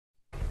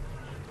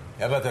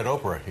How about that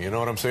Oprah? You know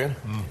what I'm saying?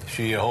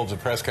 She holds a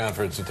press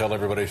conference to tell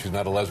everybody she's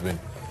not a lesbian.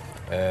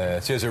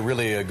 She has a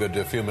really good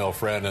female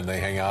friend, and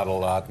they hang out a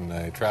lot, and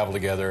they travel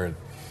together. And,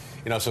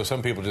 you know, so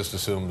some people just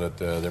assume that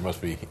there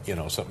must be, you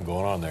know, something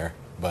going on there.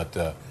 But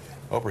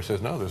Oprah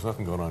says, no, there's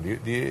nothing going on.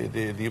 Do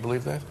you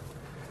believe that?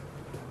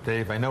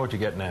 Dave, I know what you're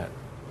getting at.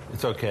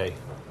 It's okay.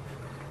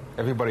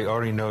 Everybody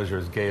already knows you're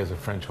as gay as a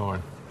French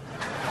horn.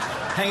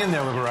 Hang in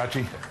there,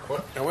 Liberace.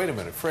 What? Now, wait a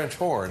minute. French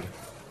horn?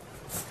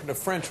 The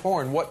French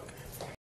horn? What?